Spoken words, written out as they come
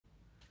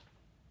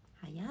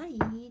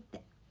いっ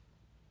て。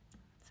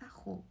サ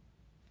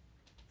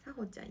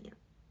ホちゃんや。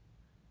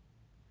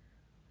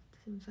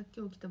私もさっ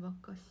き起きたば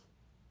っかし、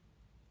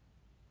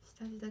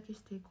下地だけ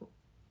していこ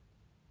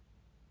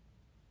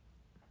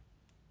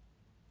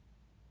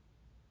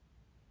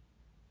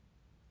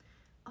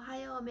う。おは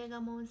ようメ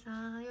ガモン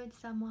さん、よいち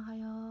さんもおは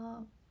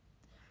よう。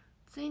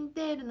ツイン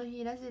テールの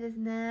日らしいです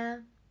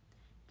ね。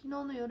昨日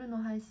の夜の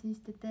配信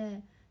して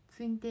て、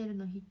ツインテール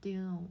の日ってい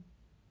うのを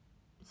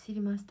知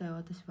りましたよ。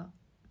私は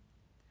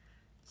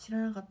知ら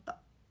なかった。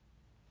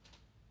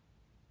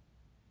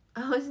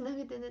星投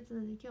げて熱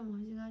なので今日も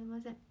星がありま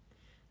せん。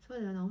そう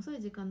だよな、遅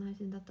い時間の配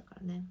信だったか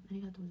らね。あ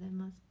りがとうござい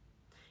ます。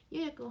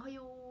ゆうやくんおは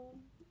よう。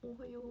お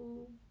はよう。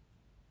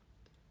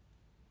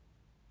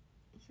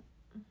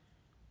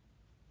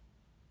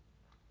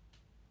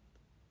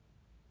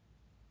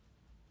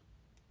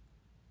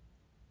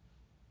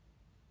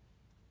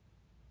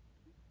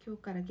今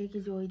日から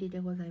劇場入りで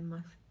ござい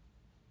ます。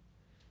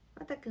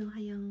またくんおは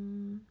よう。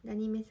ラ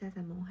ニーメッサー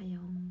さんもおはよ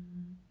う。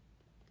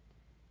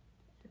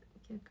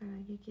今日から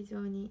劇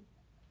場に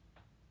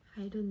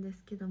入るんで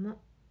すけども、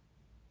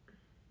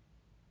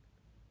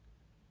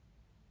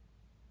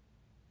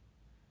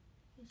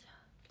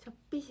ちょっ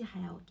ぴし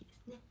早起きで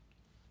すね。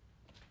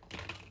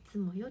いつ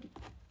もより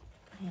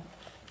早起き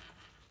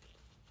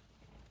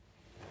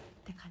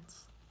って感じ。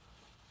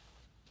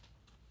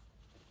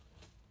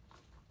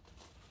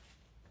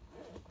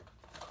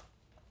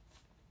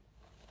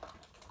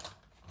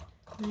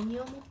何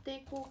を持って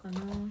いこうか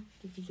な、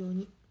劇場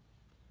に。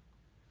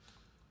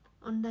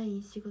オンライ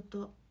ン仕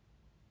事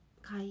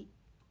会、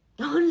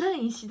オンラ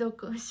イン仕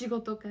事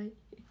会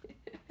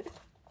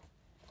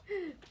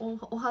お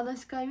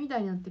話し会みた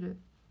いになってる。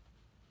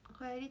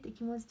帰りって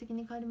気持ち的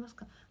に変わります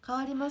か？変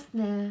わります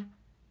ね。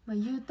まあ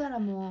言うたら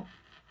も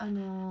う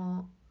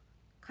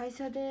会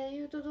社で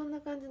言うとどん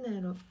な感じなん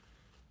やろ。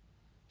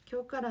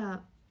今日か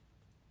ら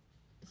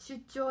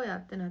出張や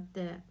ってなっ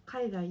て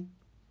海外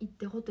行っ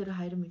てホテル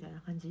入るみたいな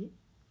感じ。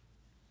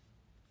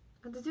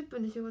あと10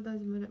分で仕事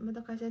始める。ま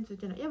だ会社に着い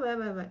てない。やばい。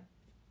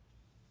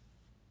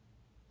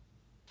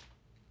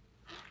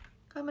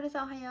川村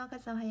さんおはよう。か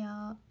つさんおは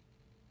よう。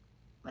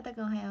また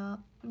くんおはよう。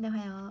みんなお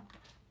はよ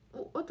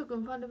う。おとく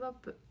んファンレベルアッ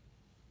プ。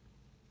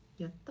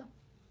やった。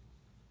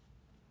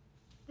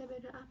レベ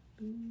ルアッ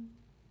プ。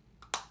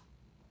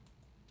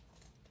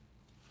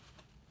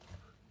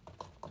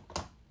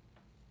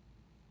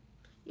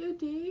ゆう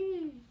て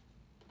ぃ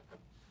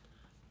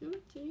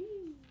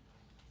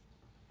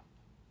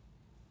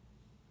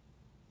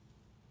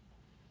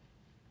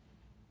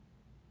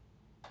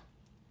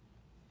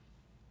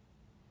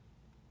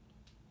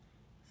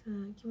さあ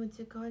気持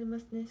ち変わりま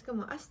すね。しか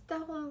も明日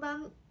本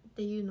番っ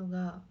ていうの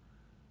が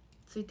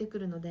ついてく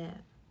るので、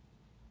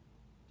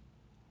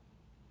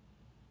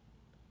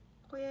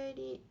小屋入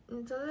り、例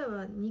え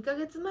ば2ヶ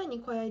月前に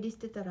小屋入りし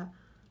てたら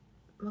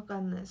わか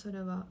んない。そ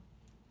れは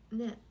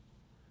ね、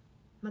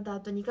また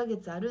あと2ヶ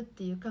月あるっ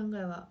ていう考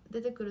えは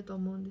出てくると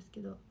思うんですけ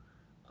ど、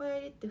小屋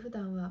入りって普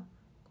段は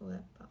こうや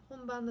っぱ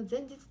本番の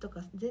前日とか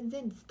前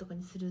々日とか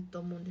にすると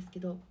思うんですけ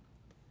ど、っ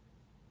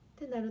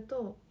てなる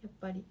とやっ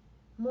ぱり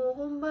もう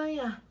本番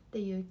やって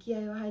いう気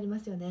合は入りま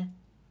すよね。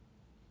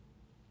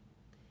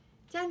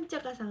ちゃんちゃ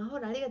かさん、ほ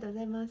らありがとうご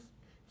ざいます。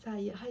さあ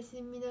配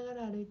信見なが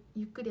ら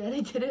ゆっくり歩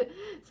いてる。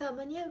さあ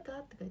間に合うか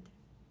って書いてる。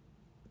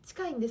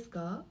近いんです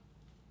か？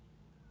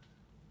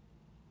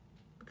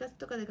部活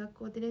とかで学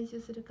校で練習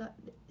するか、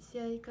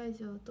試合会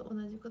場と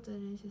同じことで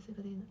練習する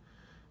かでいいの？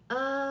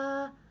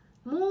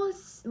もう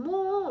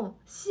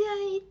試合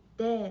行っ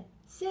て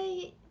試合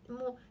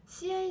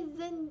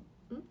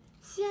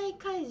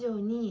会場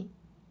に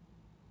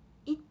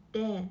行っ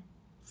て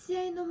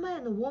試合の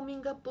前のウォーミ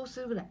ングアップをす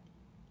るぐらい、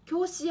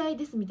今日試合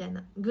ですみたい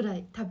なぐら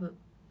い、多分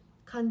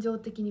感情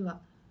的に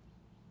は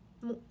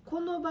もうこ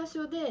の場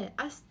所で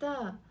明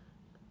日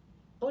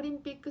オリン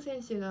ピック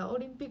選手がオ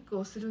リンピック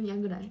をするんや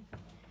ぐらい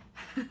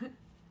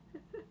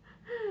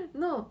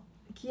の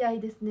気合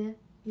ですね。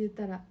言う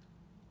たら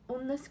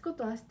同じこ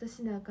と明日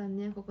しなあかん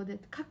ね。ここで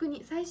確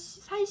認、最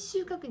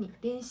終確認、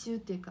練習っ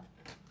ていうか。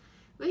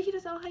上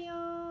広さんおはよう。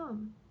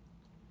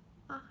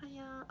おはよ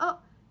う。あ、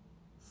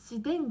自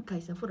然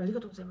会さんフォローあり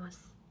がとうございま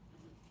す。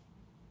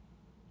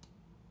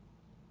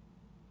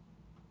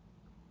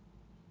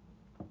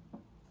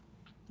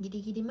ギ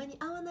リギリ間に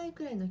合わない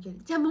くらいの距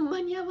離。じゃあもう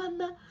間に合わん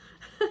な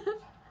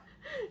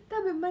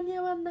多分間に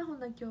合わんな。ほん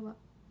な今日は。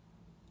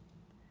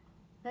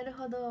なる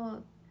ほ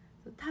ど。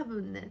多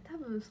分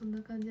そん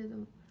な感じで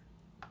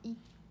行っ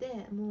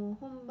てもう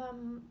本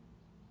番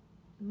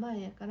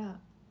前やから、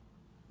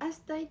明日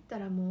行った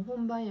らもう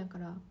本番やか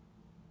ら。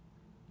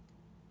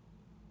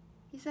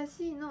久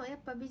しいのやっ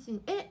ぱ美人。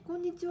こ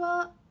んにち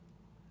は。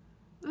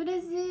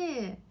嬉しい。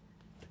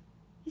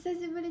久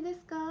しぶりで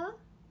すか？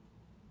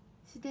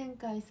自然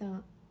会さ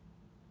ん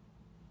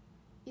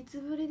いつ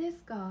ぶりで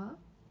すか？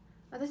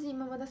私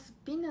今まだすっ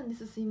ぴんなんで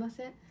す。すいま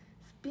せん。すっ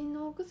ぴん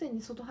のくせ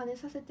に外跳ね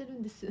させてる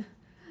んですす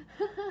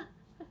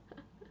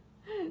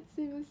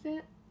いませ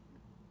ん。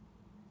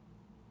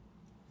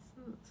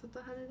そう、外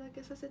跳ねだ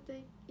けさせて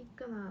いっ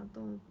かな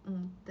と思っ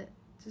て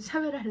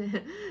喋られへん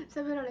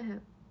喋られへ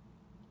ん。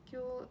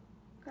今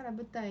日から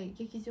舞台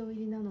劇場入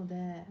りなの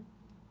で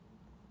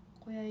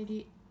小屋入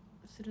り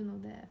する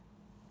ので、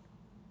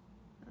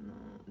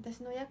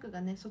私の役が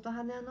ね外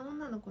羽の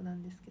女の子な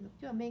んですけど、今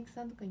日はメイク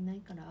さんとかいない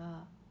か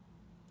ら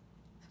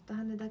外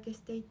羽だけ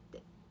していって、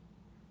こ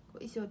う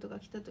衣装とか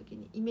着た時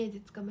にイメー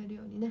ジつかめる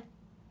ようにね。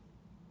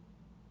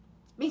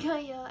みか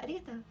んよ、あり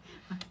がとう。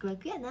ワクワ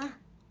クやな。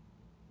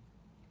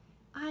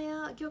おは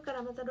よう。今日か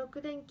らまた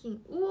6連勤。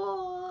う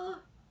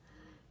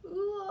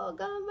おー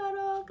頑張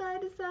ろうカエ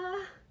ルさん。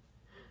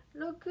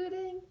6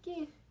連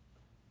勤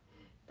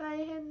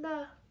大変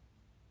だ。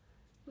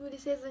無理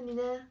せずに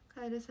ね、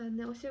カエルさん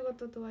ね、お仕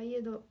事とはい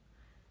えど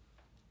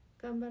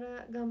頑張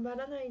ら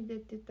ないでっ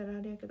て言ったら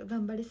あれやけど、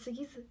頑張りす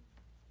ぎず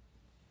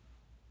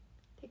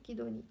適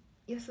度に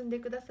休んで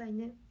ください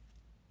ね。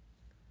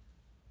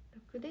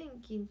6連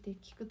勤って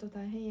聞くと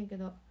大変やけ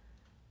ど、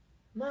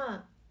ま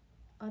あ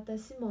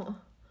私も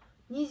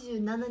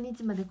27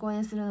日まで公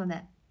演するの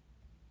で、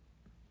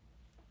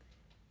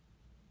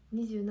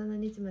27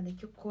日まで今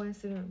日公演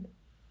するので、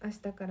明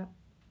日から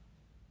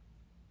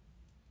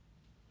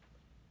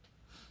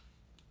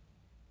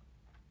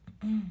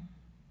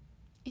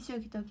衣装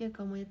着てお稽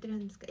古もやってる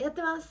んですか？やっ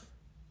てます。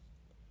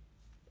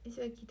衣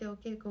装着てお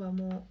稽古は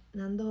もう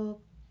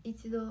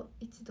一度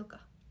か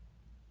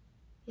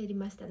やり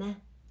ましたね。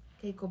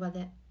稽古場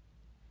で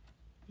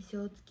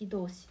衣装付き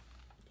同士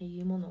って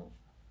いうものを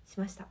し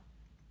ました。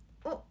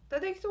お、た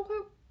だきそう。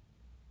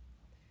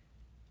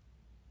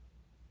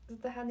ずっ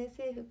と羽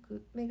制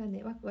服メガ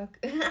ネワクワク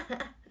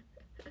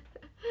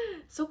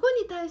そこ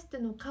に対して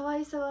の可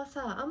愛さは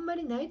さ、あんま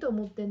りないと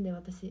思ってんねん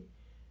私。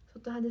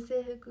外羽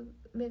制服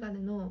メガネ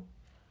の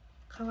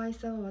可愛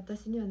さは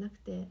私にはなく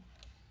て、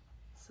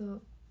そ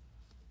う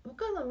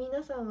他の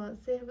皆さんは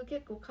制服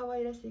結構可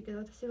愛らしいけど、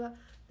私は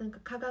なんか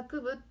科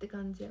学部って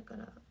感じやか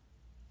ら、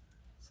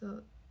そ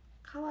う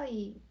可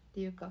愛いっ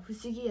ていうか不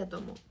思議やと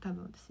思う。多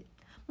分私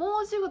も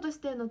うお仕事し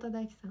てんの。忠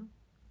之さん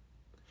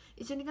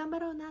一緒に頑張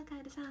ろうな。カ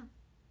エルさん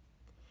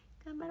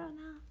頑張ろうな。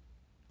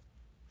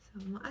そ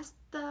うもう明日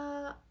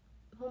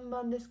本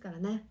番ですから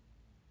ね。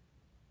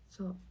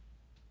そう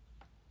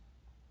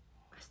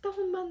明日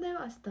本番だ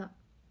よ。明日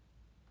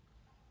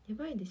や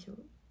ばいでしょ。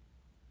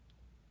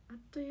あっ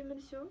という間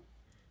でしょ。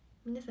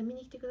皆さん見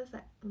に来てくださ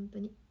い。本当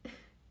に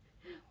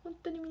本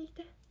当に見に来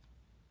て。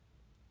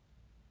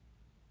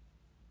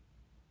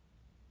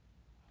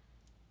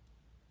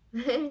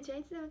なえみちゃん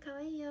いつでも可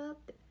愛いよっ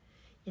て。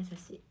優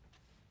しい。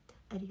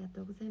ありが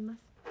とうございます。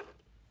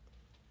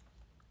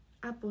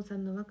アーポーさ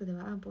んの枠で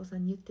はアーポーさ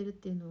んに言ってるっ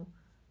ていうのを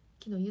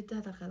昨日言っ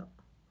てたけど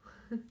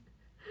昨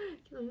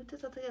日言って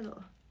たけ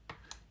ど、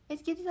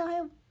つけてさんおは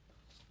よう。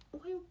お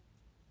はよう。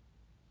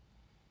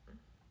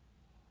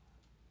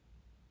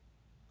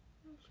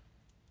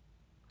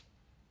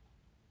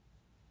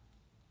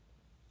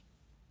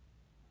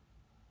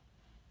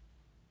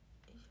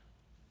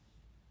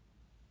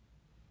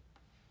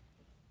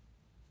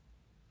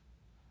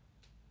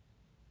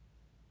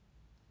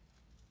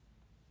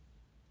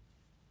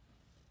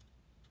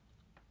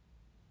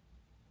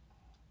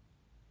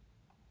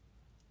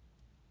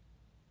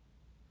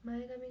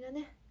前髪が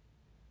ね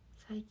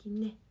最近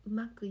ねう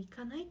まくい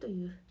かないと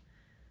いう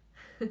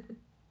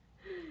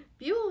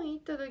美容院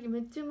行った時め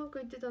っちゃうまく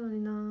いってたの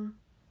にな。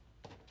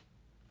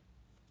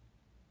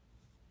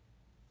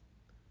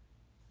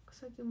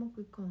最近うま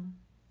くいかん。よ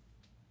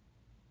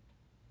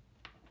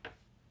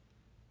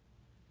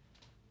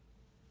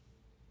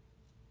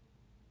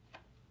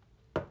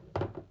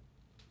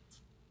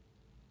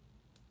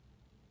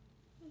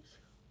いし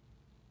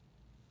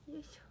ょよ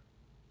いしょ。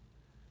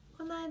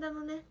この間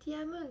のね「テ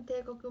ィアムーン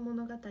帝国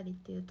物語」って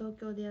いう東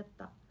京でやっ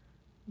た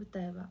舞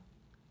台は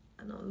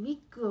ウィッ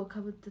グを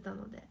かぶってた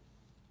ので、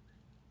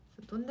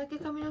どんだけ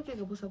髪の毛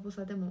がボサボ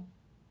サでも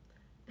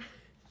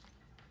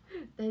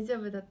大丈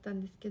夫だった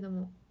んですけど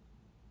も、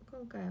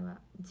今回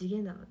は地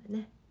毛なので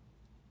ね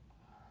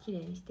綺麗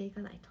にしてい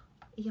かないと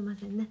いけま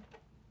せんね。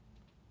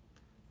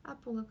アッ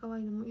ポが可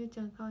愛いのもゆうち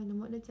ゃん可愛いの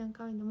もレちゃん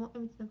可愛いのもえ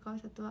みちの可愛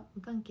さとは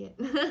無関係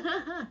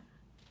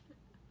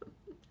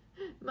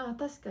まあ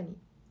確かに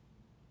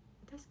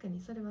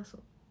それはそ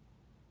う。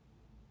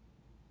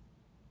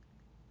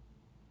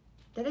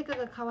誰か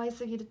が可愛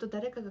すぎると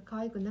誰かが可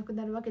愛くなく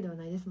なるわけでは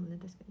ないですもんね。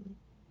確かにね。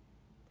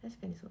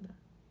確かにそうだ。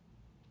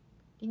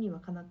理には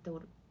かなってお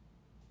る。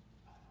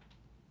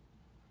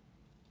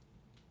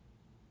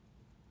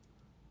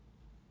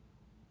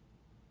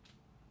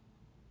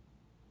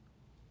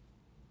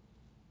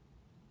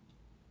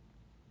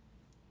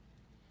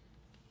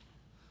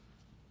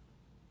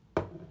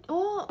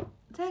おー、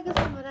さやか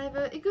さんもライ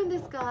ブ行くんで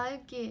すか？ゆ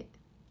き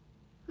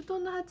布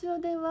団の発注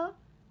電話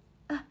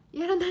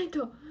やらない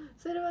と。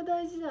それは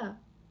大事だ。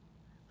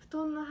布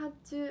団の発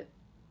注、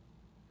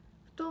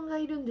布団が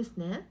いるんです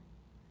ね。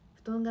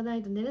布団がな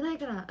いと寝れない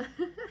から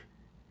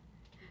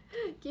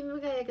勤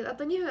務外やけどあ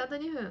と2分あと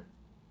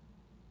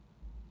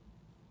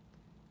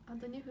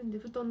2分で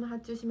布団の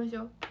発注しまし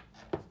ょう。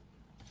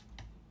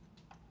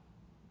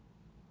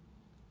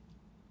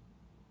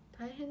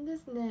大変で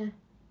すね。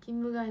勤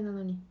務外な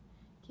のに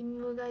勤勤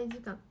務外時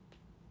間。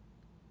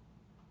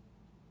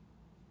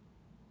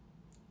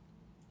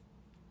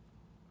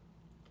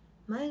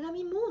前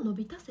髪もう伸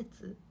びた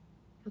説、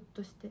ひょっ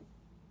として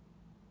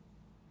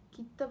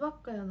切ったば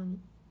っかやのに。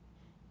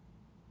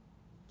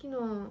昨日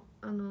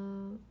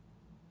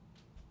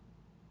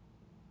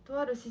と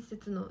ある施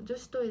設の女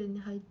子トイレに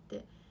入っ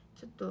て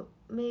ちょっと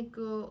メイ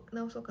クを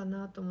直そうか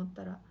なと思っ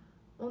たら、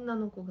女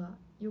の子が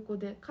横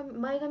で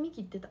前髪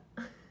切ってた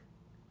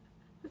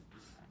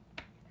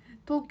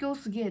東京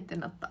すげえって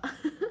なった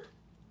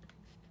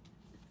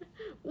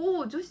お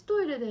お、女子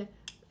トイレで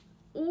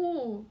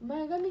おお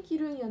前髪切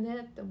るんやね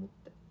って思っ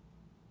て、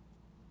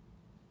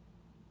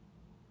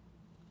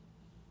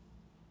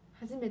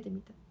初めて見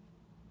た。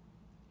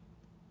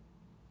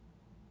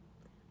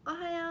お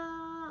は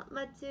よう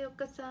町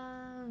岡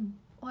さん、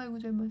おはようご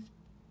ざいます。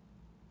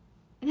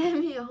レ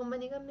ミはほんま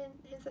に画面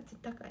偏差値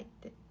高いっ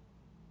て。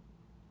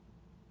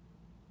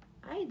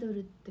アイドル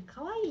って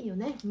可愛いよ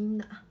ね、みん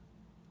な。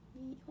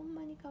ほん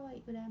まに可愛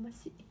い、羨ま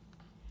しい。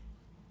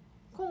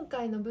今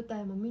回の舞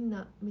台もみん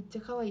なめっち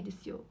ゃ可愛いで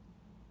すよ。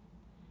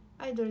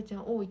アイドルちゃ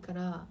ん多いか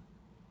ら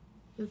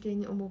余計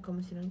に思うか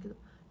もしれんけど、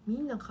み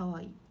んな可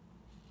愛い。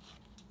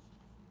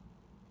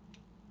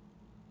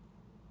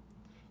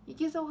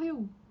池さんおはよ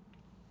う。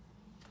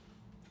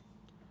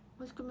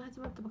申し込み始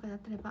まったばかりだっ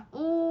たれば。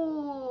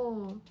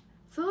おお、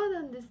そう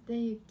なんですね、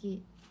ゆ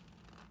き。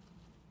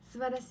素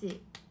晴らし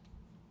い。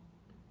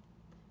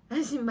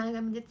安心前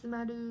髪で詰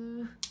ま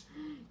る。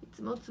い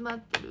つも詰まっ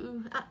て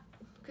る。あ、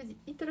9時。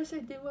いってらっしゃ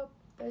い、電話。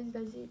大事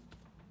大事。いっ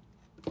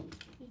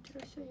て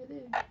らっしゃいよ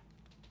ね。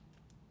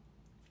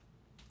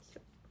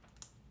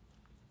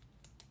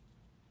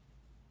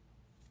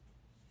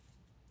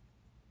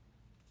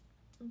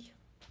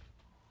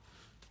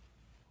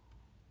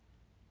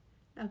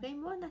ログイ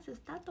ンボーナス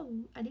スタート。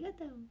ありが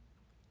とう。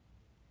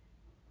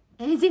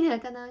ジェニア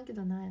かなけ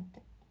どな、やっ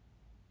て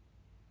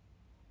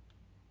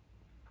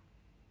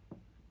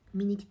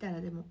見に来たら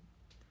でも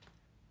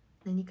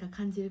何か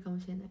感じるかも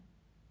しれない。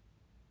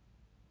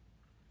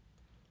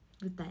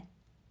舞台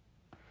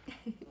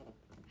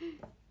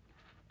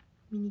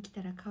見に来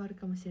たら変わる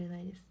かもしれな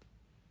いです、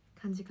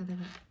感じ方が。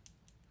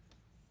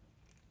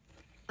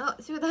あ、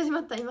仕事始ま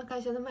った。今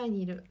会社の前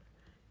にいる。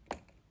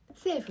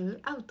セーフ？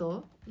アウ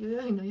ト？よ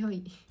よいのよ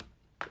い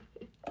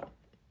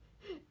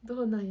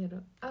どうなんや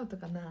ろ、アウト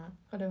かな、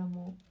これは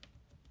も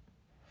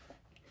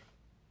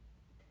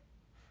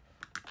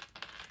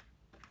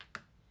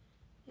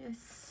う。よし、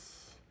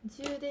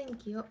充電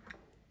器を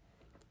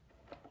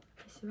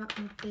私は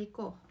持ってい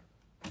こ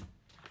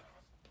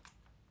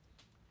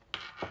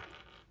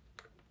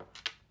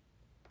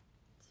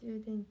う。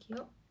充電器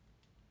を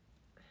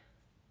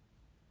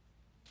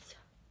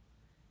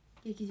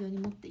劇場に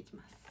持っていき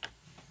ます。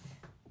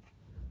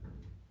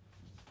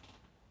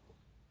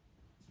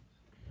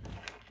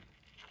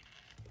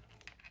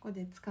ここ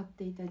で使っ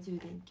ていた充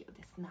電器を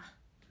ですな、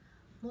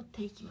持っ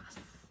ていきます。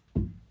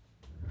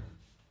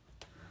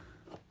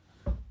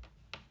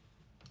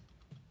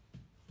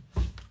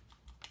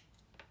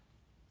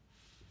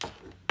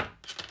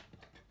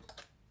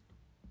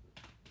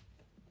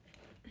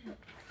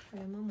こ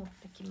れも持っ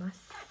てきま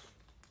す。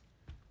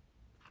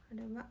こ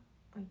れは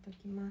置いと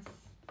きます。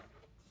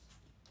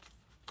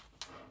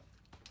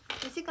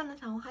吉かな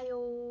さんおはよ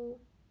う。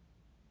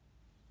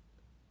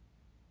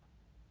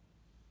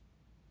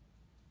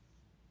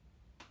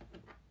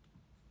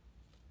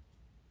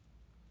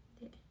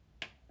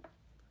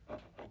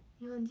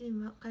日本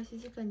人は開始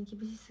時間に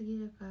厳しすぎ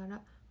るか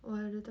ら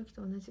終わる時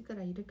と同じく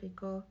らい緩くい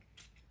こう。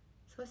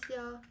そうし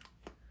よう。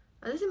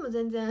私も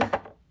全然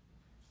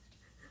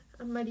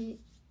あんまり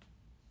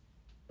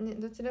ね、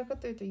どちらか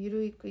というと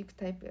緩くいく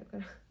タイプやか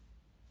ら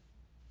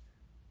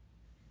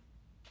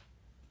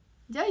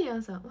ジャイア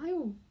ンさんおはよ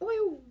う。おは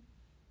よ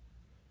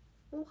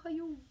う。おは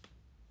よ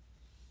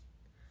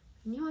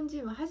う。日本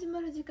人は始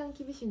まる時間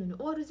厳しいのに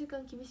終わる時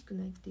間厳しく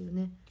ないっていう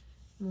ね、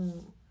も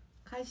う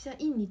会社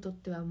員にとっ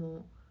てはも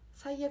う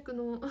最悪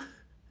の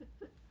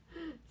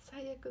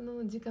最悪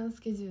の時間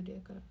スケジュール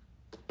やから。よ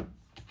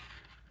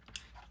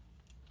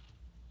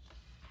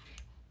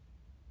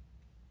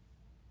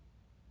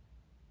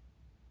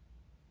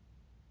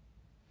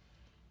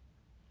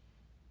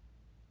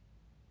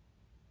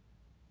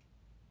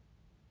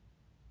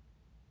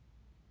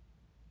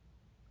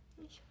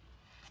いし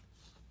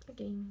ょ。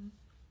OK。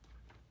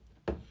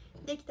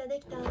できたで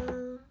きた。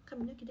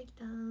髪の毛でき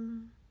た。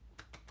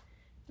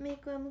メイ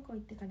クは向こう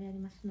行ってからやり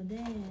ますので、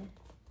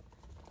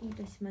いい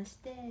としまし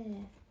て、よ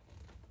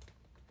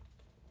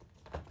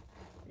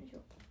いしょ。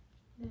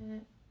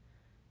で、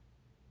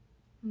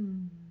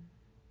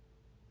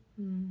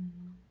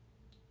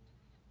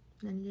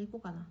何でいこ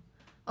うかな。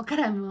おか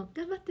らも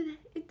頑張ってね。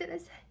いってらっ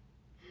しゃい。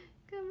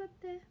頑張っ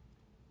て。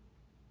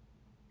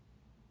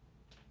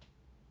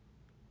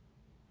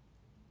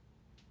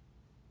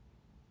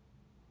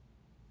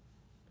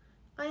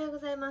おはようご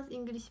ざいます。イ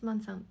ングリッシュマ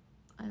ンさん。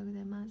おはようござ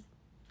います。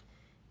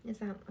皆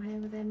さんおはよ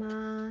うござい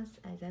ます。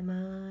おはようございます。お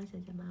はよう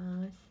ござい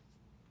ます。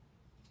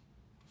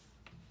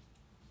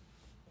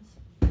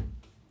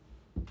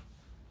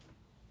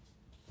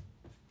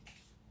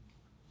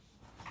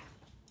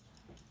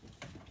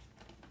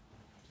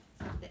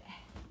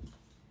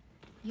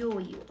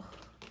用意を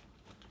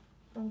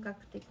本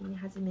格的に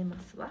始めま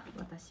すわ。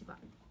私は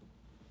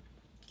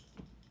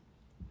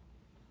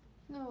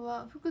昨日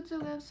は腹痛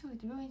がやすぎ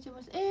て病院行き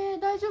ました。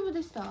大丈夫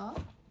でした？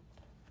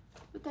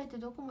舞台って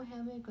どこもヘア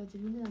メイクは自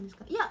分でなんです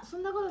か？いや、そ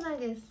んなことない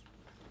です。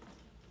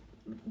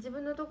自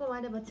分のとこも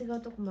あれば違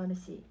うとこもある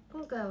し、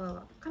今回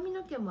は髪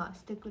の毛も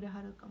してくれ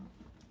はるかも。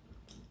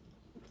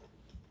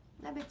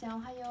なべちゃん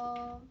おはよう。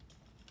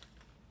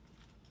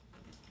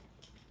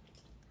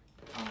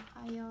お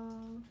はよう。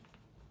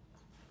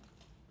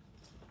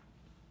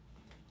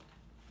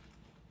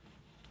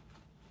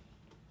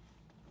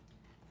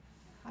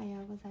おは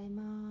ようござい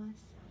ま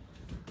す。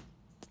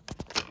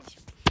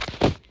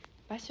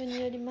場所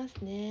によります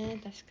ね、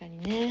確かに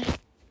ね。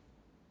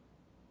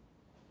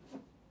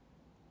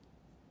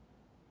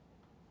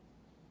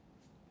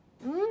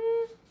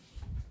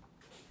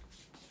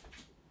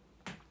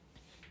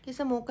今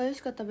朝もおかゆ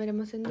しか食べれ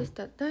ませんでし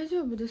た。大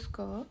丈夫です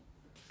か？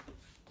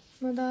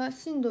まだ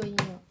しんどいんや。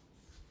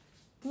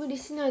無理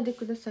しないで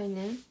ください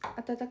ね。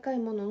温かい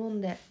もの飲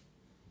んで。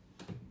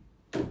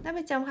な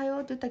べちゃんおはよう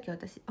って言ったっけ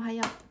私。おは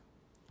よう。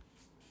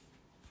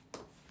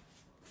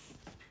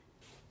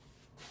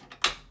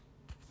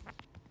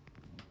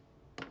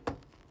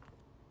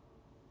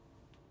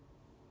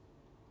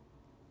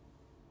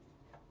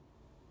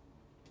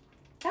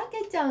た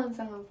けちゃん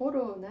さんフォ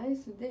ローナイ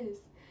スで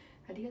す。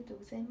ありがとう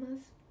ございま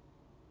す。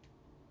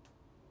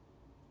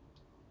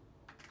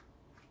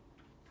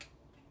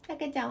た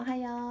けちゃんおは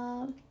よ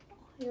う。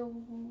おはよう。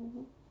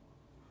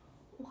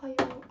おはよう。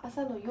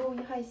朝の用意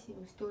配信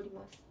をしており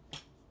ます。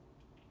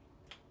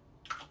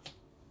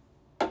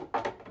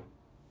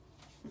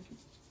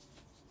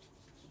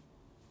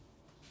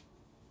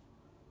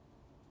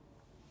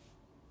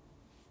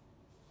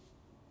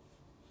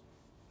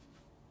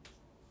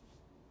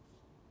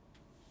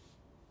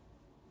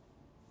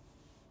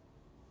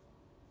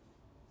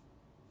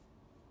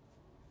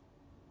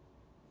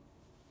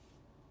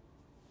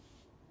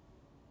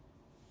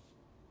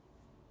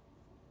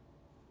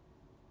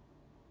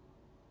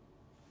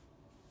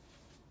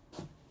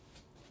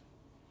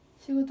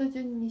仕事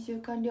中に2週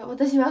完了。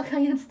私はあか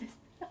んやつです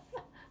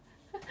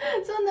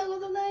そんなこ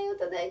とないよ。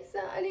ただゆき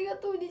さんありが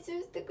とう。2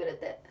週してくれ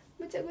て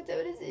むちゃくちゃ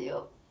嬉しい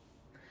よ。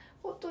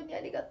本当に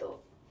ありが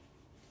と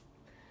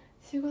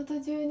う。仕事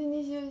中に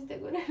2週して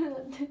くれるな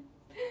んて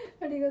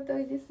ありがた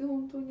いです。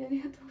本当にあ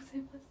りがとうござ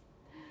います。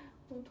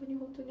本当に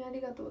本当にあり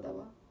がとうだ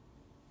わ。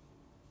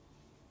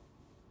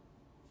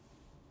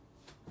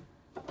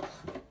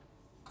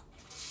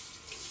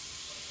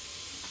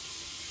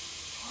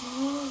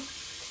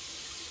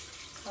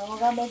顔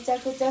がめちゃ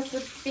くちゃす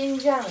っぴん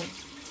じゃん。す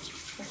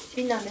っ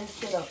ぴんなんです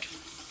けど、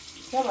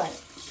やばい。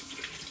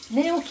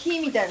寝起き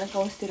みたいな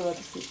顔してる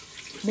私。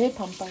目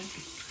パンパン。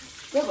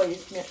やばいで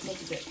すね、マ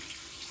ジで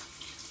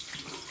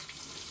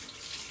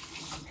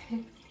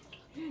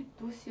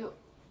どうしよ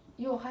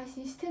う。よう配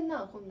信してんな、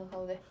こんな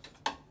顔で。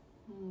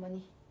ほんま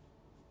に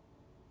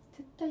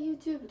絶対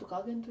YouTube とか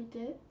上げんとい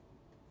て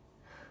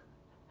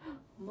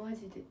マ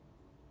ジで。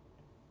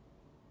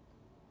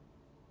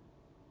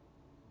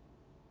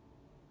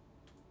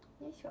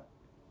よいしょ。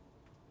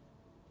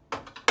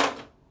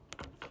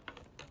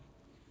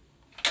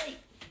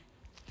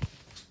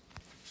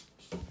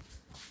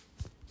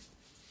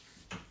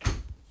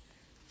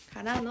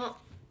からの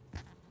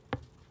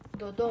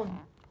ドドン。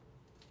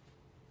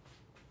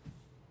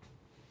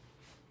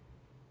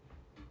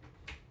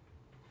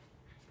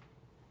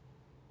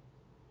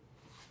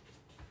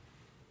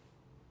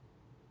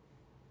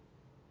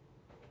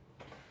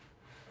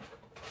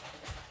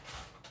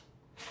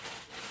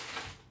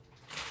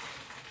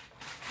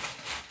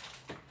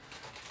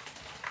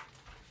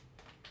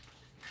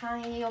簡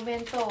易お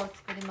弁当を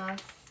作りま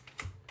す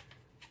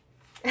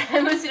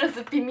むしろ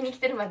すっぴん見に来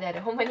てるまであ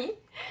る。ほんまにどう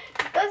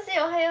し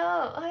よう。おはよう。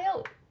おはよ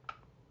う。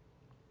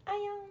あよ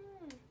ん。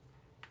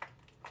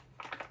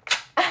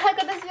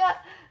今年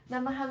は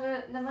生ハム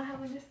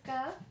です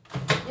か？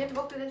原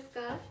木ですか？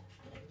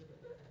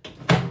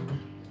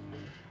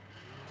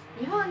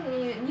日本熱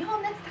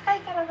高い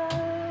からな。日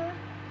本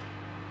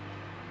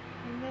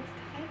熱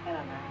高いから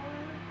な。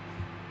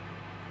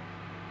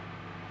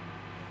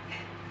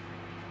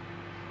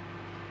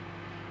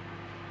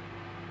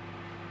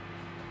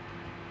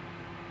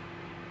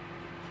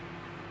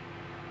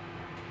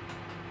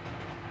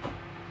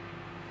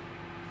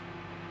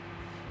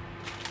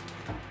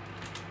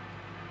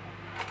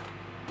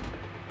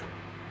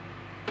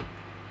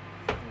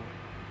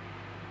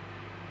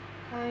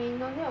会員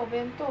のねお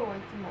弁当をいつ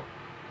も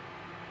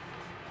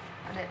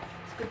あれ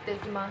作ってい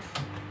きます。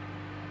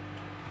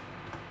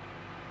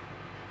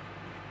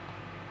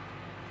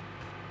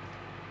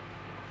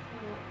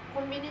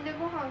コンビニで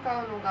ご飯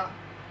買うのが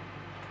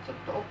ちょっ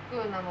と億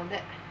劫なの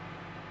で、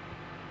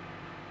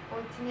お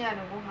家にある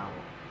ご飯を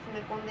詰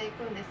め込んでい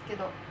くんですけ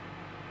ど、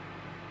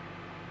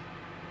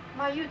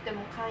まあ言うて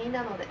も簡易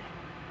なので、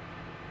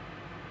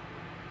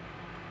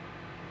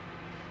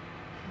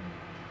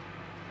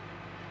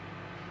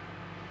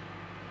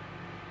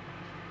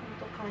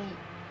ほんと簡易。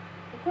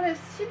これ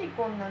シリ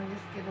コンなんで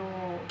すけど、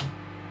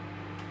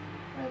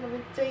れがめっ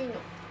ちゃいいの。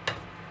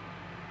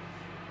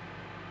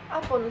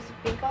アポのすっ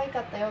ぴん可愛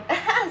かったよ。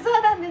そ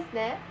うなんです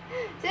ね。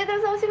しゅうたろ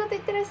うさんお仕事行っ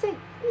てらっしゃい。行っ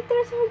て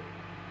らっしゃい。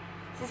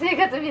私生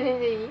活見る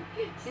でいい？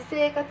私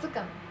生活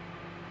感。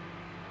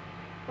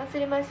祭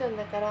りマンション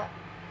だから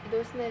移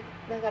動しない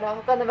ながら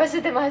他の場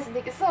所でも配信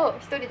できる。そう、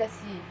一人だし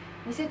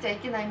見せちゃい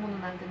けないもの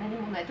なんて何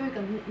もない。というか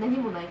何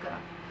もないから、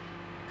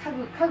家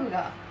具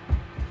が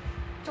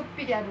ちょっ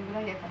ぴりあるぐら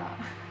いやから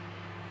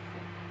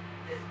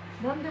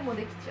何でも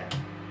できちゃう。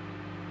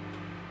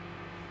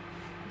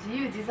自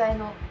由自在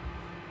の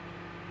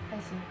配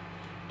信。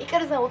イカ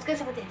ルさんお疲れ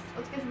様です。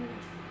お疲れ様で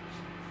す。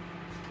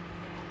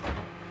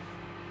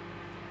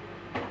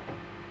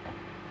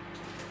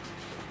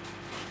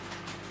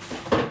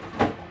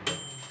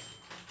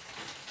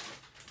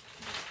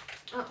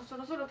あ、そ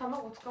ろそろ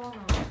卵使わない。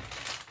お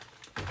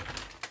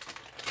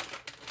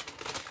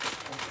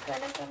疲れ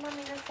様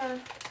皆さ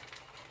ん。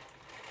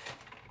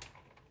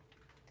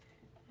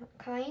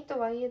簡易と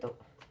はいえど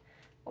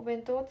お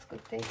弁当を作っ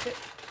ていく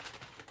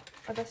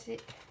私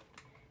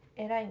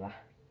偉いわ。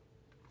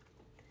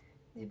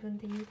自分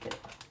で言うけど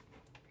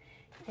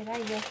偉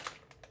いよ。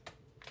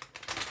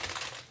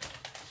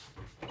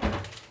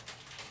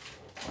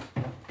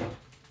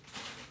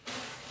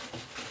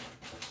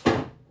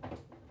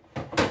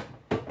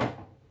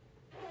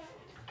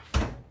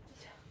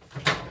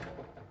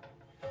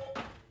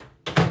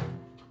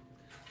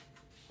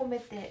褒め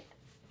て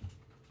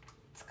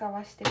使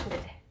わしてく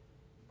れ。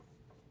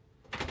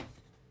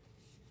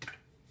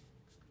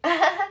今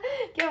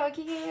日は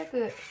機嫌よ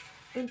く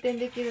運転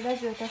できるラ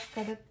ジオ助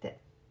かるって。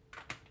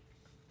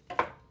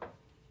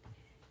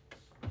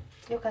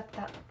よかっ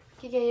た。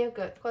機嫌よ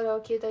くこれ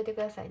を聞いといて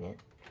くださいね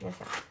皆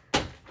さん。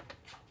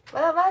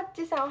わらばっ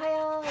ちさんおは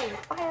よう。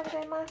おはようご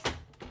ざいます。そ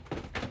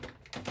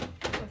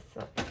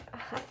うそう、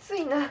暑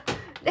いな。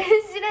電子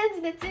レン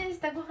ジでチンし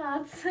たご飯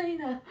暑い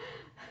な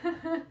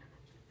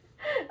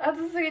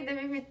暑すぎて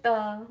ビビっ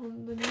た。本当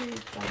にビビっ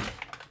た。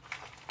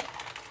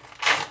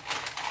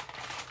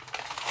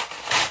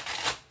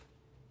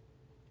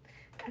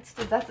ち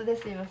ょっと雑で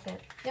すいません。や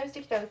めて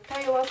きたら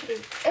対応悪すぎる。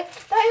対応悪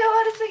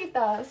すぎ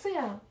た。嘘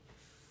やん。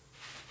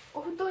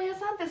お布団屋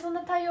さんってそん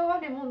な対応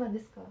悪いもんなんで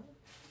すか？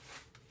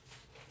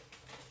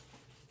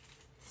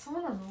そ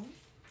うなの？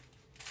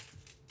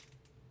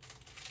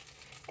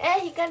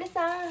ひかり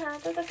さんハ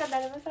ートとかだ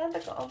るまさんと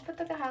か音符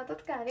とかハート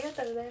とかありが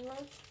とうございま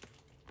す。あ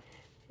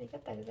りが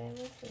とうございま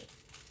す。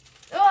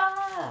うわ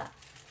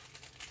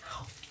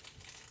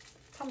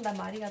ー、パンダ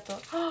もありがとう。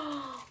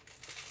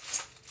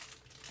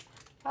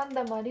パン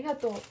ダもありが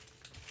とう。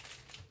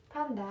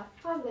パンダや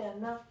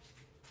な。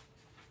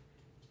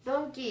ド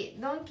ンキ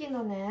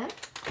のね、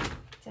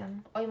じゃ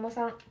ん、お芋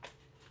さん。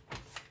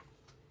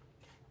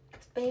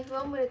スペイン風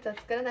オムレツは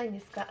作らないん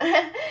ですか？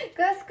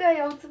詳しくは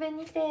八つ弁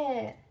に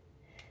て。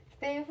ス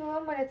ペイン風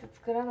オムレツ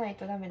作らない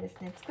とダメです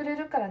ね。作れ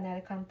るからね、あ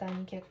れ簡単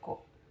に結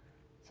構。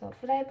そう、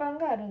フライパン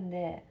があるん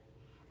で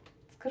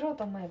作ろう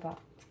と思えば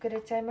作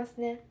れちゃいます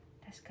ね。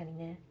確かに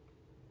ね。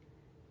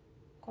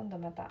今度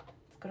また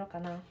作ろうか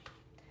な。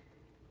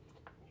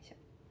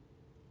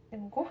で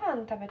もご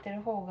飯食べて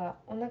る方が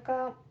お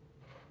腹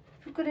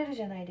膨れる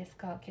じゃないです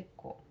か。結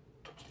構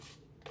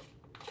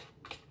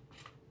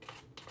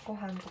ご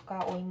飯と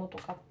かお芋と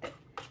かって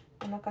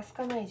お腹空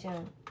かないじゃ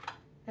ん。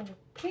なんか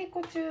稽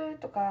古中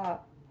と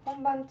か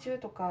本番中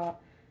とか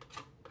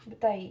舞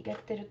台やっ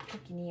てる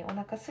時にお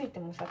腹空いて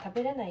もさ食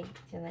べれない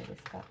じゃないで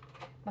すか。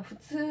まあ普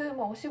通、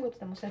お仕事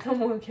でもそうやと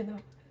思うけど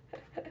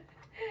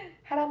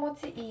腹持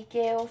ちいい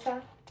系を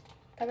さ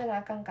食べな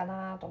あかんか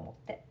なと思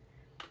って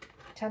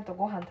ちゃんと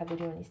ご飯食べ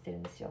るようにしてる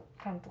んですよ。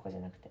パンとかじ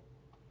ゃなくて。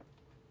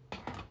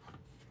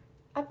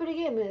アプリ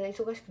ゲームで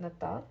忙しくなっ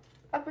た？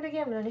アプリ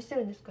ゲーム何して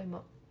るんですか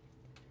今？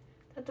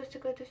担当して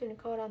くれた人に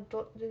変わらん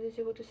と全然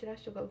仕事しない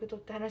人が受け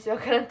取って話わ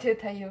からんっていう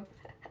対応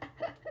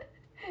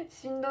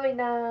しんどい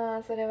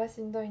な。それは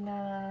しんどい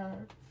な。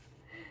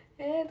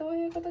どう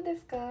いうことで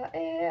すか？っ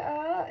て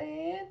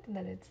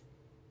なるやつ。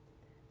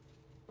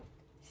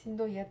しん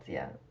どいやつ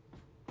や。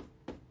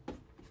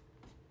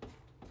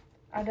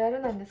あるあ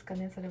るなんですか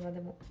ねそれは。で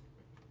も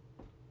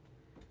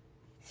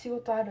仕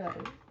事あるあ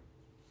る。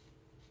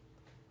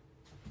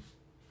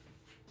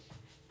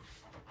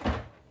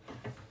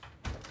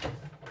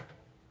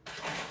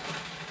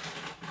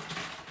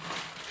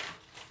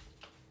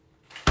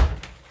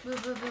ブ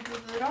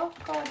ロ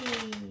ッコリ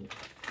ー。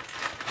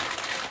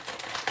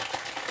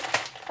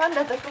パン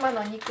ダとクマ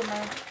の肉まん、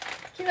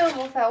昨日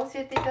もさ教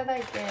えていただ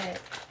いて、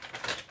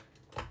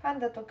パン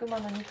ダとクマ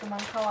の肉まん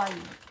かわいい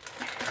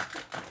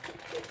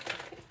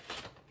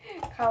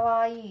か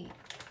わいい。めっ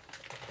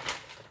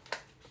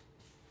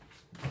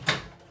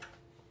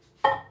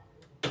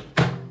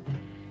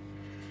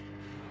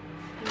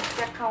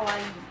ちゃかわ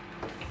いい。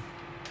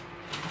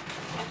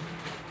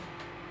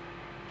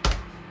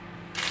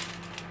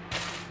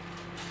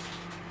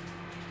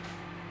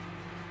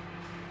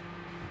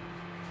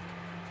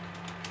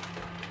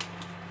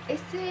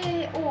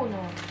SAO の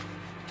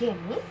ゲー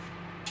ムで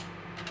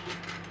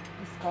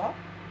すか？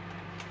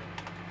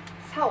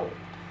サオ。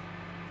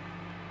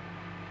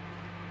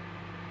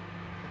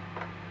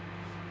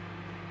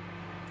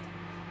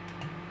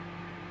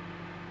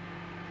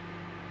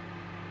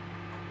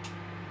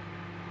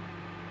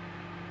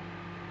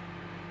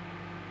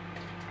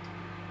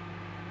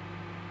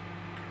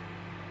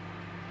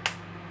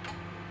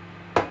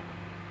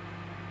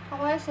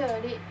可愛さ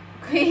より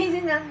食い意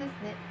地なんです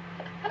ね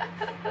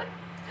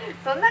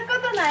そんなこ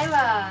とない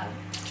わ。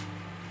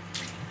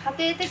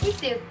家庭的っ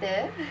て言っ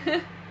て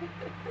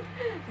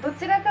ど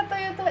ちらかと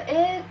いうと、お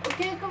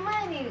稽古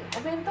前にお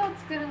弁当を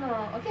作るの、お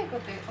稽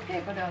古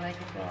ではないけ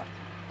ど、今日は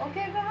お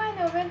稽古前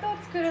にお弁当を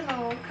作る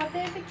のを家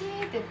庭的って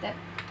言って、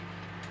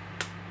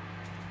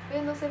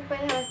上の先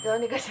輩に話してどう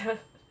にかします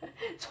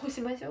そう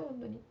しましょう、本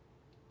当に。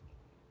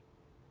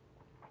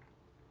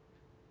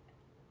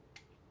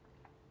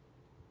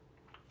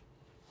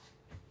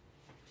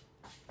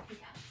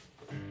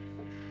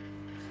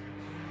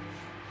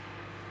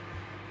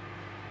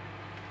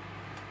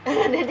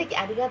ねでき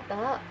ありがとう。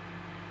あ、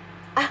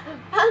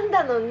パン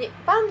ダの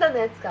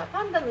やつか。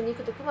パンダの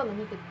肉とクマの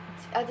肉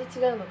味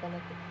違うのかなっ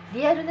て。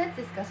リアルなやつ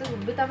ですか？それと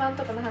も豚まん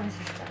とかの話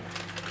ですかね。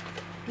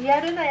リア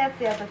ルなや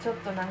つやとちょっ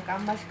となんかあ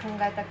んまし考え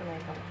たくない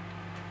かも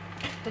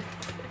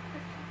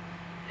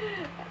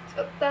ち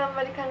ょっとあん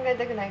まり考え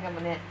たくないか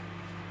もね。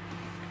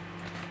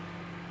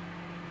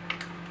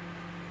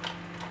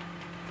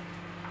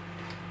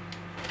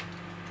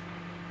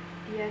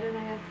リアル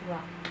なや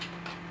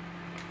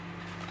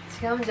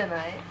つは違うんじゃ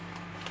ない？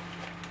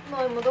も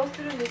うどう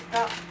するんです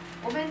か？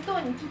お弁当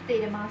に切って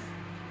入れます。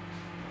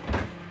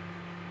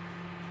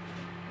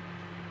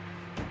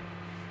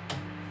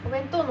お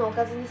弁当のお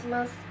かずにし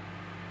ます。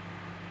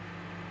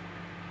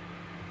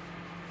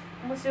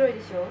面白い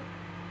でしょ？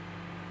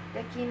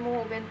焼き芋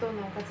をお弁当の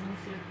おかずに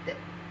するって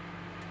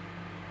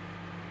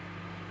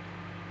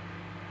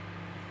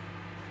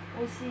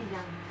美味しいじゃ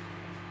ん。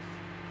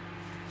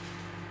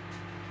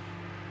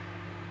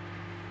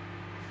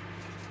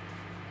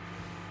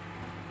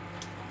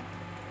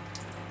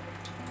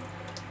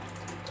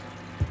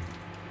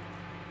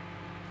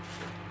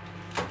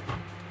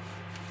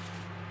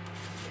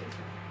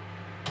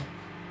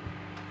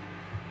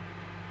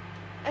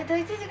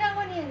1時間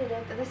後に寝る。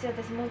私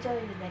もうちょい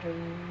で寝る。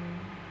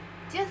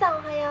13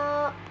おはよ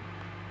う。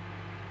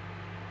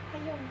お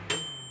はよう。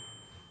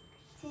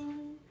チ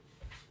ン。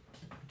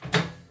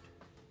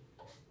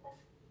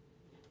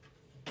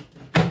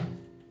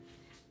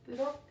ブ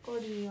ロッコ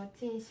リーを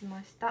チンし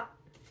ました。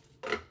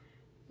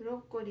ブロ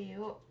ッコリ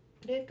ーを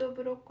冷凍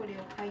ブロッコリ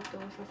ーを解凍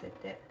させ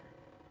て、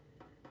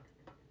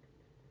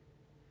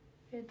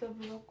冷凍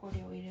ブロッコ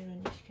リーを入れる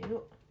んですけ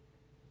ど、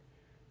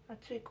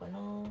熱いかな。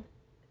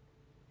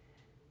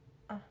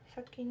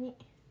先によ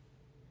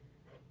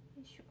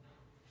いしょ、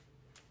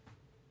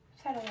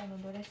サラダの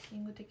ドレッシ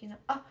ング的な。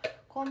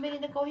コンビニ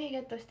でコーヒーゲ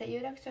ットして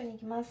有楽町に行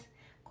きます。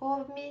コ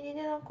ンビニ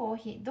でのコー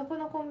ヒー、どこ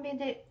のコンビニ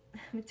で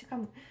めっちゃ噛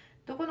む。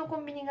どこのコ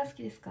ンビニが好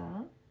きですか？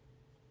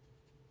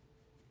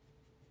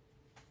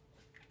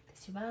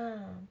私は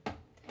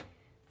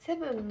セ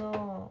ブン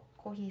の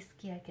コーヒー好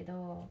きやけ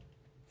ど、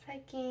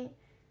最近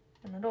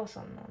ロー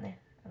ソンのね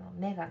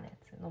メガのや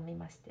つ飲み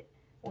まして、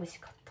美味し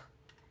かった。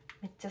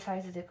めっちゃサ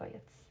イズでかいや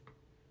つ、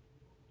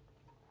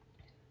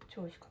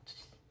超美味しかったで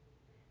す。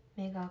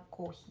メガ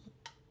コーヒ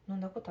ー飲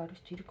んだことある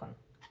人いるかな？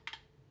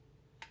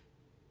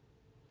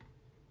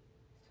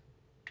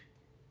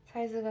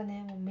サイズが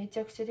ねもうめち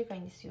ゃくちゃでかい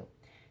んですよ。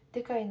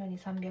でかいのに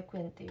300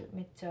円っていう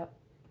めっちゃ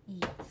いい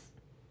やつ、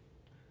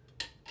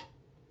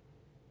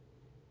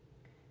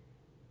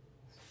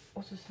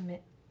おすす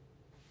め。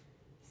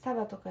スタ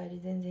バとかよ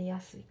り全然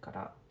安いか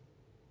ら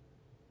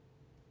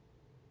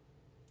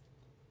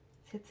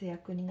節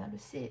約になる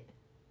し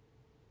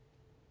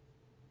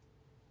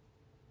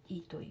い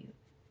いという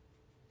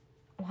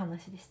お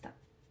話でした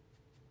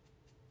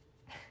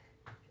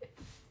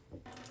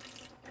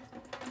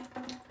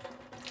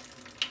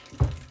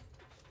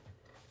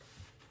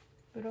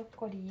ブロッ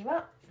コリー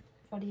は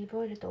オリーブ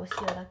オイルとお塩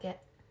だけ。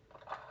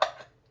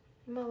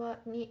今は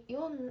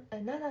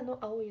7の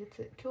青いや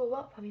つ。今日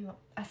はファミマ、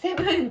セ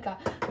ブンか。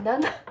7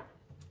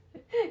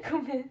ご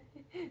めん、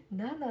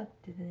7っ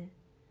てね、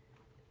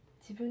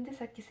自分で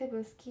さっきセブ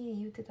ン好き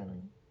言ってたの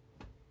に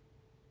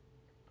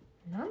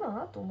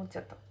 7? と思っち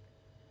ゃった。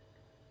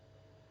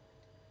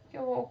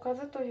今日はおか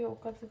ずというお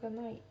かずが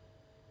ない。よ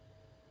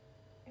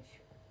いし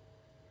ょ。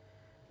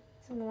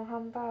いつもはハ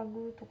ンバー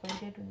グとか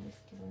入れるんで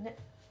すけどね。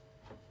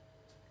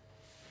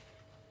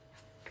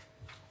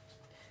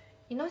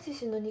イノシ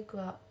シの肉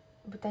は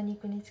豚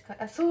肉に近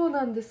い。そう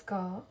なんです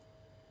か？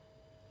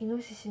イ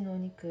ノシシのお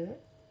肉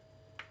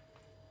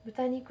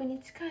豚肉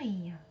に近い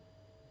んや。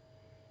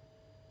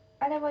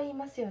あれは言い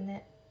ますよ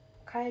ね、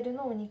カエル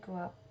のお肉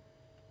は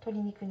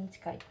鶏肉に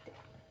近いって、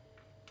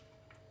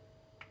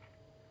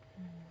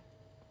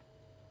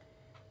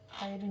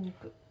カエル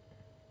肉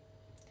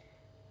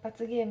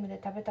罰ゲーム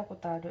で食べたこ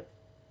とある。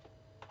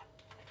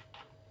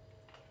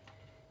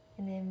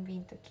 NMB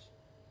の時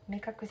目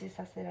隠し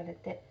させられ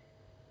て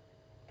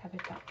食べ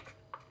た。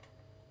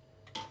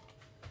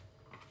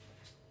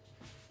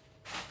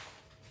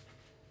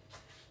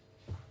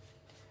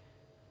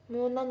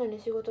もうなのに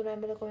仕事ライ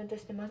ブでコメント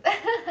してます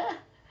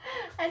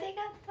あり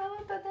がと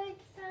う、戸田幸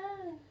さ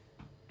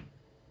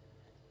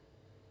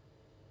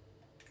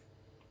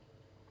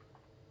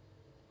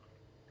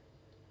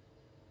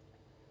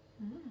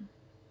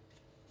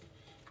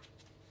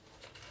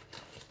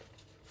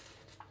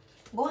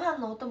ん。ご飯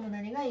のお供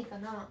何がいいか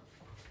な。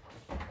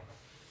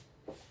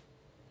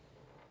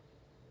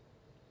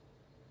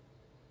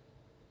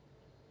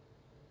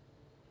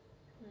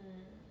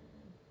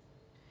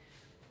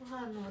ご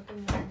飯のお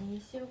供何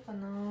にしようか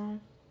な。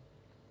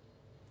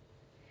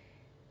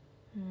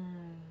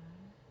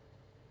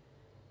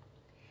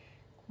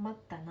困っ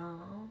たな。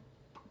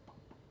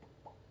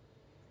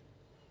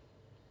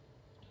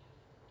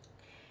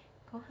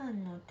ご飯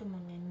のお供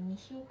何に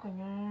しようか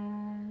な。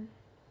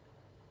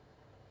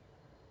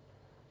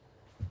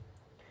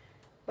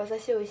馬刺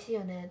し美味しい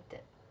よねっ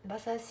て。馬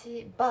刺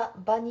し馬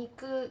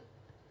肉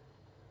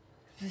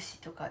寿司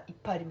とかいっ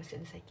ぱいありますよ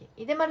ね最近。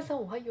いでまるさ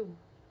んおはよう。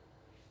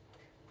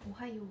お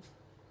はよう。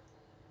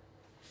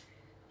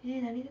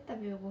何で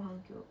食べようご飯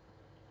今日。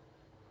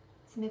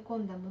詰め込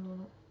んだもの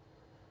の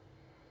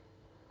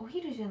お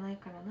昼じゃない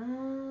から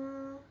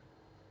な、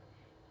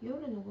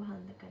夜のご飯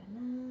だから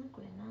な。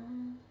これな、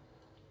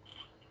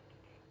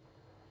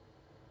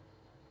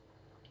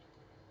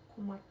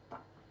困った。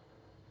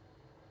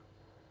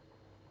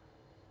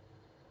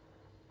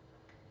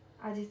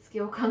味付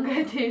けを考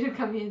えている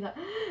上枝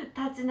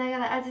立ちなが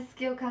ら味付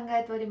けを考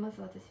えておりま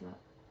す。私は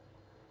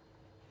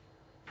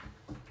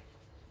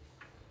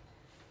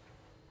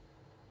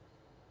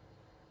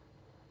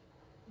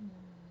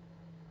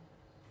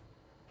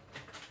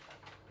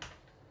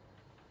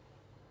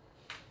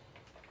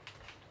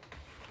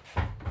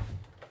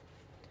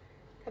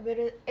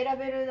選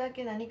べるだ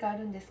け何かあ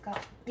るんですか。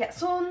いや、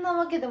そんな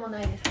わけでも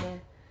ないです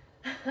ね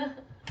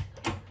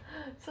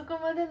そこ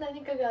まで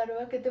何かがある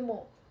わけで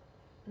も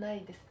な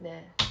いです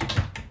ね。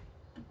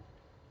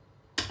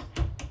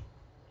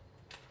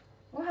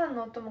ご飯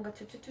のお供が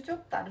ちょっ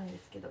とあるんで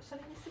すけど、そ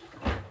れにするか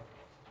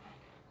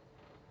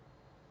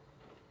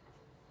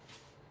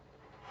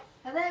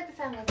な。忠之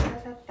さんがくだ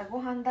さったご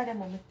飯だれ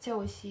もめっちゃ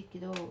美味しいけ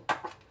ど、よ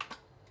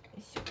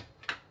いしょ、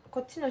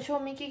こっちの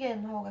賞味期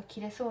限の方が切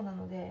れそうな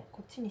ので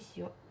こっちにし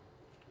よう。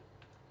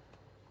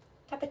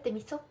食べて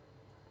みそ。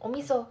お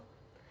味噌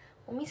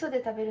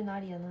で食べるのあ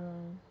りやな。よ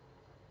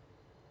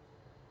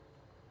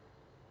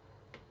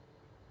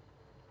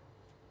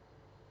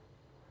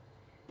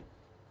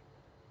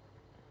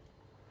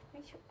い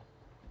しょ。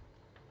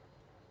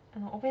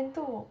お弁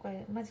当こ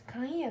れマジ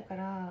簡易やか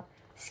ら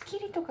仕切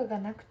りとかが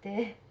なく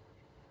て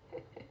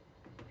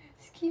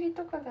仕切り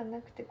とかがな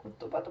くてこう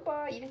ドバド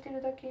バ入れて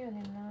るだけや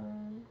ねんな。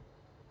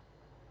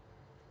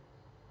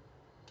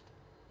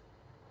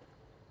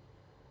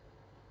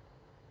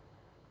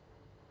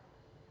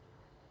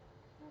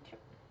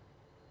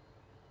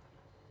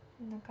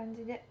こんな感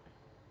じで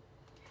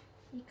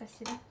いいか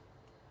しら。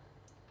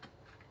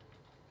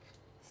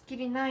仕切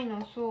りない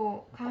の。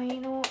そう簡易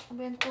のお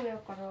弁当や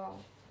から、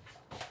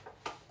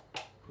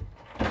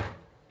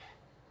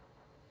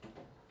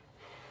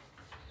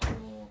そう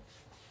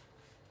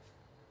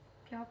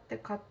ピャって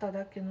買った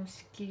だけの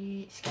仕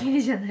切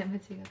りじゃない、間違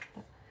っ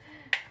た。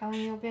簡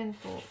易お弁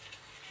当。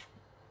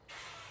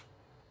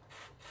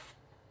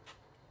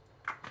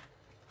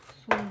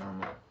そうな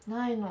の、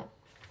ないの。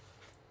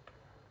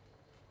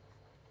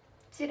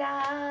ち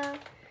らー、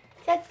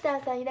シャッタ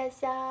ーさんいらっ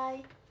しゃ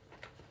い。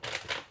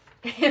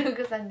ふ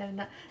ぐさんになる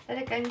な。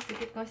誰かにして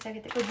結婚してあ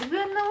げて。これ自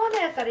分のもの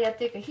やからやっ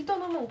てるけど、人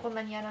のもんこん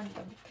なにやらんと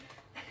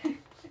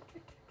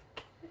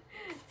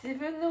自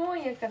分のも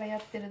んやからや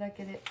ってるだ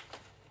けで。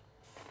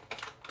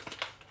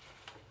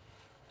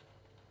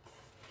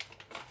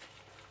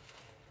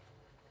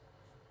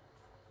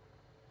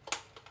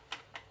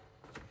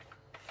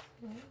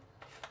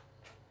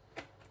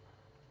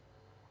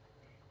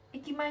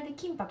駅前で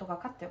キンパとか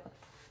買ってよかった。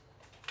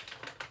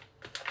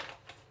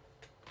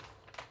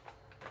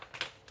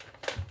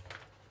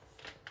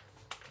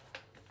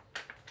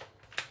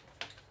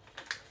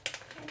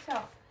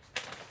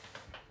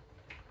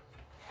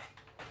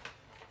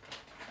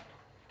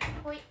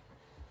ほい。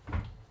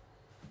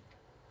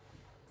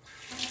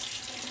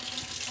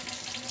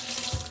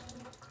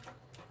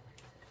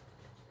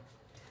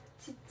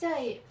ちっちゃ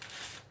い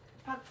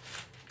パッ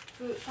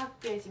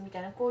ケージみた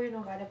いなこういう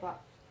のがあれば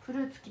フ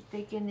ルーツ切って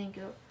いけんねん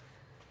けど、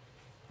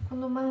こ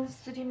のマン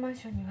スリーマン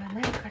ションにはな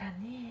いから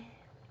ね。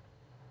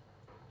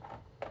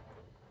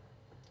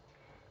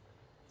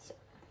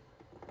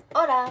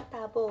オラ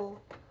タボー、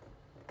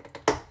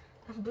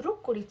ブロ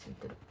ッコリーつい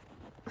てる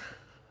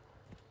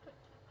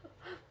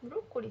ブ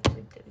ロッコリーつ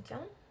いてるじゃん。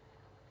う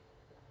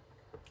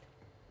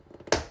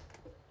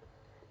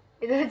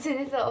ち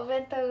にそうお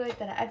弁当動い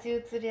たら味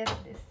移るやつ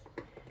です。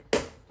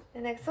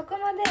でなんかそこ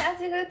まで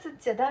味が移っ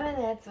ちゃダメな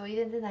やつを入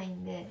れてない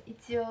んで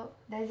一応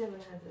大丈夫な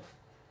はず。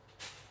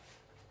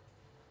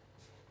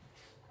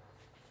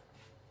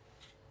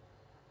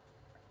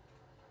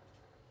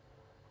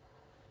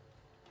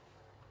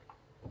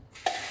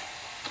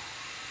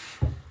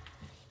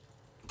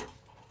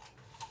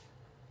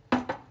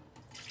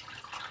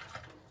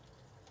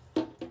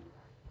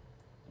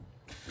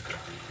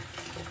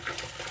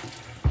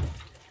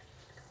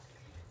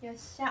よっ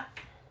しゃ、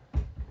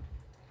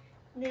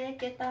で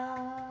けた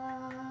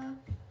ー。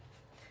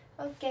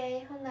オッ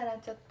ケー。ほんなら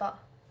ちょっと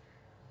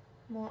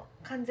もう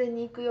完全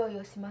に行く用意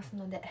をします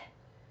ので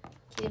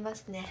切りま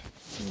すね。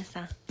皆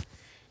さん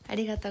あ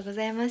りがとうご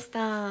ざいまし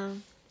た。あ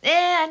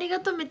りが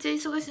とう。めっちゃ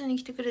忙しいのに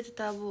来てくれて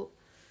た。もう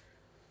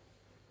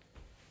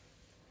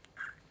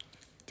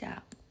じゃ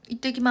あ行っ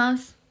てきま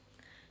す。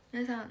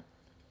皆さん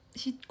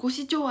ご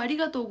視聴あり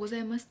がとうござ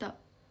いました。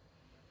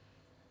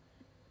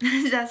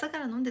じゃあ朝か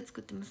ら飲んで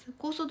作ってます。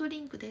酵素ドリ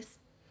ンクです。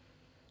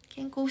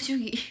健康主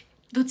義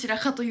どちら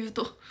かという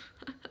と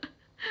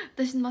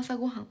私の朝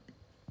ごはん。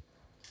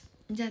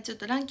じゃあちょっ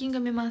とランキング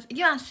見ます。い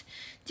きます。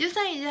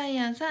13位ジャイ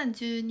アンさん、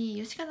12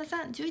位吉川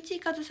さん、11位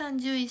カズさん、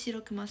10位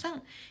白熊さ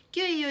ん、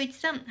9位よいち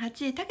さん、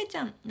8位たけち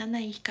ゃん、7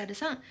位ひかる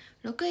さん、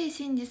6位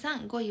しんじさ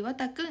ん、5位わ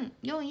たくん、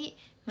4位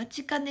ま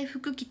ちかね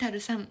福来た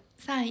るさん、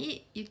3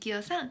位ゆき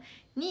おさん、2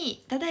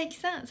位ただゆき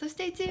さん、そし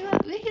て1位は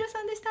上広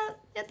さんでした。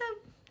やった、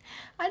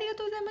ありが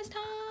とうございました。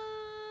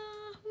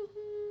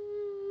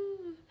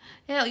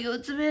4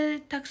つ目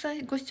たくさ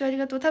んご視聴あり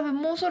がとう。多分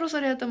もうそろそ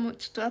ろやと思う。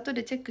ちょっと後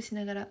でチェックし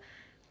ながら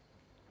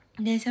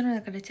電車の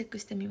中でチェック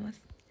してみま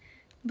す。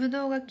ぶ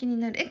どうが気に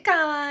なる。か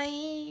わ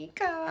いい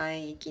かわ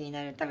いい。気に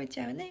なる。食べ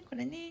ちゃうねこ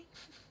れね。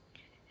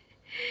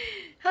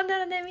ほんな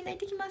らね、みんな行っ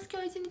てきます。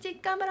今日一日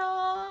頑張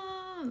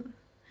ろう。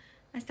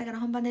明日から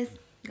本番です。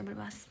頑張り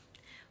ます。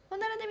ほん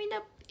ならね、みんな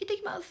行って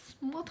きます。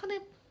またね。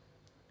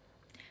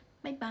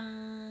バイバ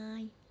ー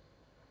イ。